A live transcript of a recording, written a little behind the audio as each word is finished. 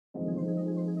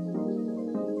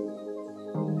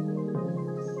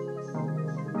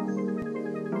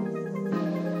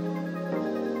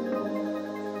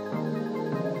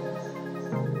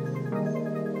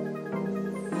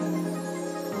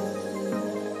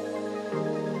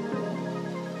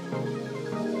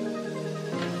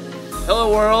Hello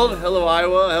world, hello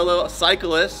Iowa, hello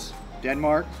cyclists.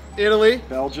 Denmark, Italy,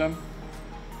 Belgium,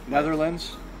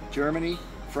 Netherlands, Germany,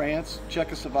 France,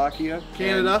 Czechoslovakia,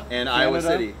 Canada, and Iowa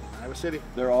City. Iowa City.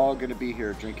 They're all going to be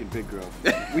here drinking Big Grove.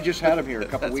 We just had them here a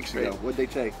couple weeks ago. What'd they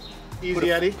take? Easy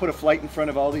Eddie. Put a flight in front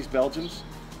of all these Belgians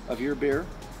of your beer.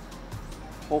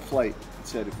 Whole flight.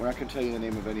 Said, we're not going to tell you the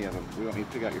name of any of them. We want you to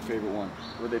pick out your favorite one.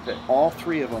 What'd they pick? All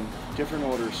three of them, different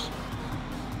orders.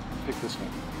 Pick this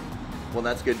one. Well,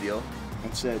 that's a good deal.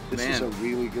 And said, this is a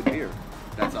really good beer.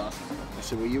 That's awesome. I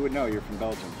said, well, you would know. You're from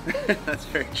Belgium. That's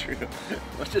very true.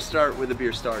 Let's just start with the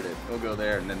beer started. We'll go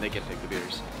there, and then they can pick the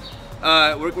beers.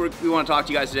 We want to talk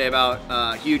to you guys today about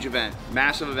a huge event,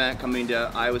 massive event coming to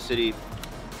Iowa City,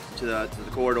 to the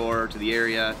corridor, to the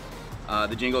area.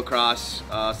 The Jingle Cross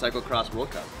Cyclocross World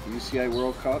Cup. UCI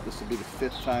World Cup. This will be the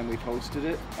 5th time we've hosted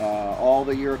it. All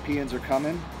the Europeans are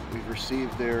coming. We've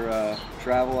received their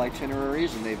travel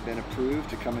itineraries and they've been approved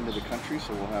to come into the country,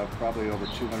 so we'll have probably over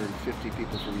 250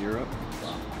 people from Europe,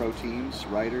 pro teams,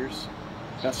 riders,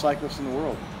 best cyclists in the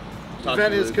world. The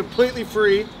event is completely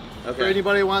free for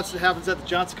anybody who wants. It happens at the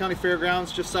Johnson County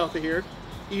Fairgrounds just south of here.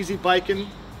 Easy biking,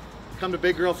 come to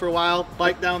Big Grove for a while,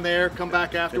 bike down there, come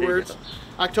back afterwards.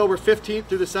 October 15th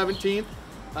through the 17th.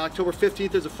 October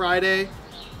 15th is a Friday.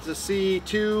 It's a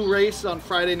C2 race on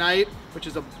Friday night, which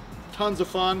is tons of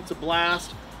fun. It's a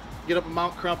blast. Get up at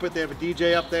Mount Crumpet. They have a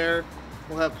DJ up there.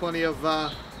 We'll have plenty of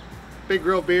Big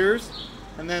Grove beers.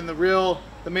 And then the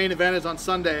main event is on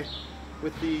Sunday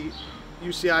with the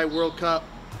UCI World Cup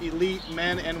elite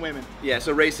men and women. Yeah,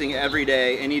 so racing every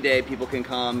day, any day, people can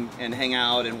come and hang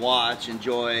out and watch,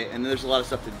 enjoy, and there's a lot of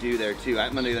stuff to do there too.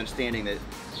 I'm under the understanding that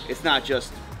it's not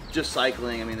just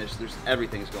cycling. I mean, there's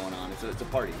everything's going on. It's a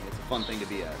party. It's a fun thing to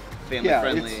be at. Family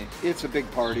friendly. It's a big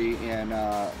party and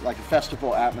like a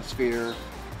festival atmosphere.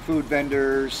 Food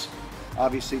vendors,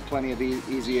 obviously plenty of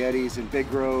Easy Eddies and Big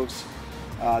Groves.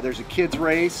 There's a kids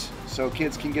race, so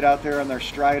kids can get out there on their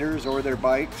striders or their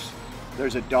bikes.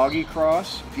 There's a doggy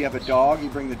cross. If you have a dog, you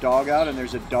bring the dog out, and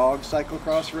there's a dog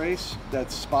cyclocross race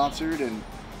that's sponsored, and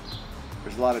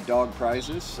there's a lot of dog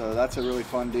prizes, so that's a really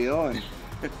fun deal. And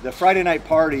the Friday night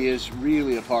party is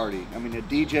really a party. I mean, a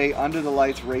DJ under the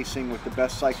lights racing with the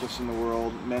best cyclists in the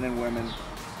world, men and women.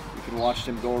 You can watch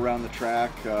them go around the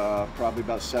track probably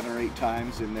about 7 or 8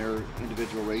 times in their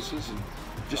individual races, and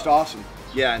just awesome.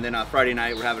 Yeah, and then Friday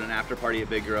night we're having an after party at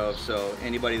Big Grove, so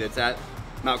anybody that's at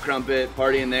Mount Crumpet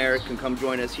partying there can come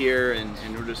join us here, and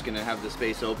we're just going to have the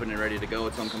space open and ready to go.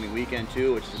 It's homecoming weekend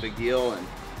too, which is a big deal, and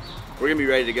we're going to be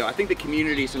ready to go. I think the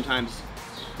community sometimes,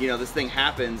 you know, this thing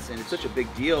happens and it's such a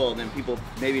big deal, and then people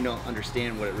maybe don't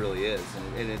understand what it really is,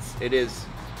 and it's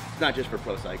not just for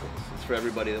pro cyclists. It's for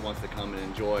everybody that wants to come and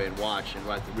enjoy and watch and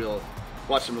watch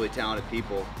some really talented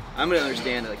people. I'm going to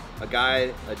understand that,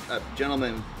 like, a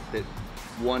gentleman that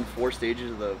won 4 stages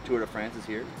of the Tour de France is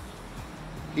here.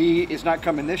 He is not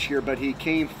coming this year, but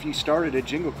he started at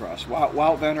Jingle Cross.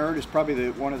 Wout van Aert is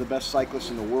probably one of the best cyclists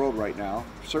in the world right now,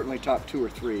 certainly top 2 or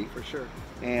 3. For sure.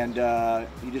 And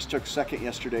he just took 2nd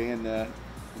yesterday in the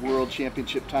World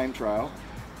Championship time trial.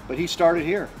 But he started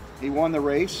here. He won the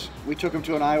race. We took him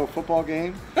to an Iowa football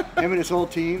game. Him and his whole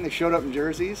team, they showed up in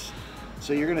jerseys.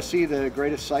 So you're going to see the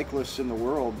greatest cyclists in the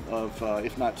world of,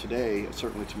 if not today,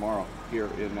 certainly tomorrow here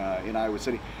in Iowa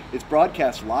City. It's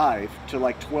broadcast live to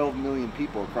like 12 million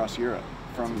people across Europe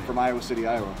from Iowa City,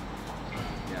 Iowa.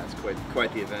 Yeah, it's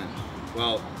quite the event.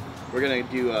 Well, we're going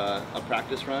to do a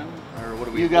practice run, or what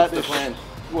do we? You got what's the plan?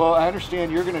 Well, I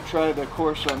understand you're going to try the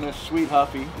course on this sweet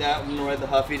Huffy. Yeah, I'm going to ride the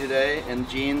Huffy today, in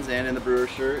jeans and in the brewer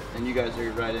shirt, and you guys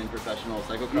are riding professional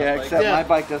cyclocross bikes. Except my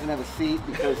bike doesn't have a seat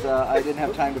because I didn't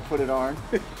have time to put it on.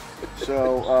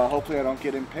 So hopefully I don't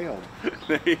get impaled.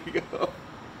 There you go.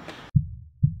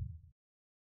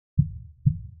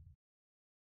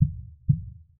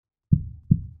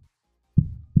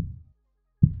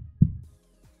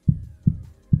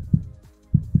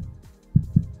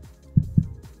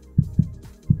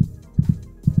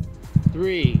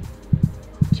 Three,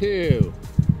 2,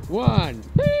 1.